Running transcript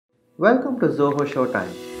Welcome to Zoho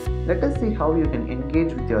ShowTime. Let us see how you can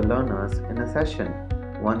engage with your learners in a session.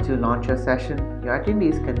 Once you launch your session, your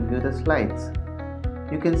attendees can view the slides.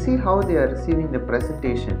 You can see how they are receiving the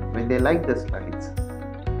presentation when they like the slides.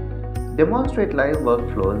 Demonstrate live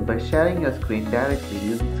workflows by sharing your screen directly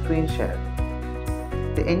using screen share.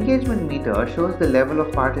 The engagement meter shows the level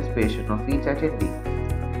of participation of each attendee.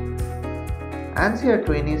 Answer your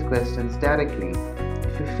trainees' questions directly.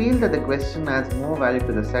 If you feel that the question adds more value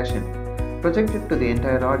to the session, project it to the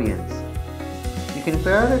entire audience. You can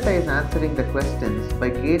prioritize answering the questions by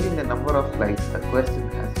gauging the number of likes a question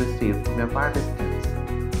has received from your participants.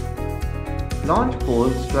 Launch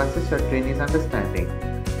polls to assess your trainees' understanding.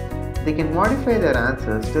 They can modify their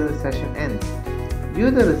answers till the session ends.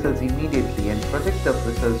 View the results immediately and project the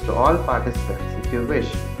results to all participants if you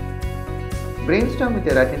wish. Brainstorm with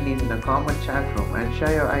your attendees in a common chat room and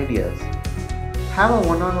share your ideas. Have a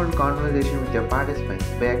one-on-one conversation with your participants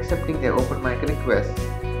by accepting their open mic requests.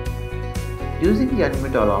 Using the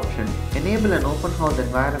unmute all option, enable an open house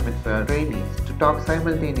environment for your trainees to talk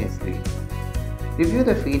simultaneously. Review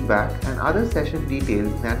the feedback and other session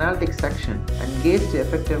details in the analytics section and gauge the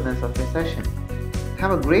effectiveness of your session.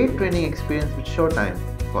 Have a great training experience with ShowTime.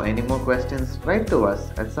 For any more questions, write to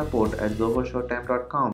us at support@zohoshowtime.com.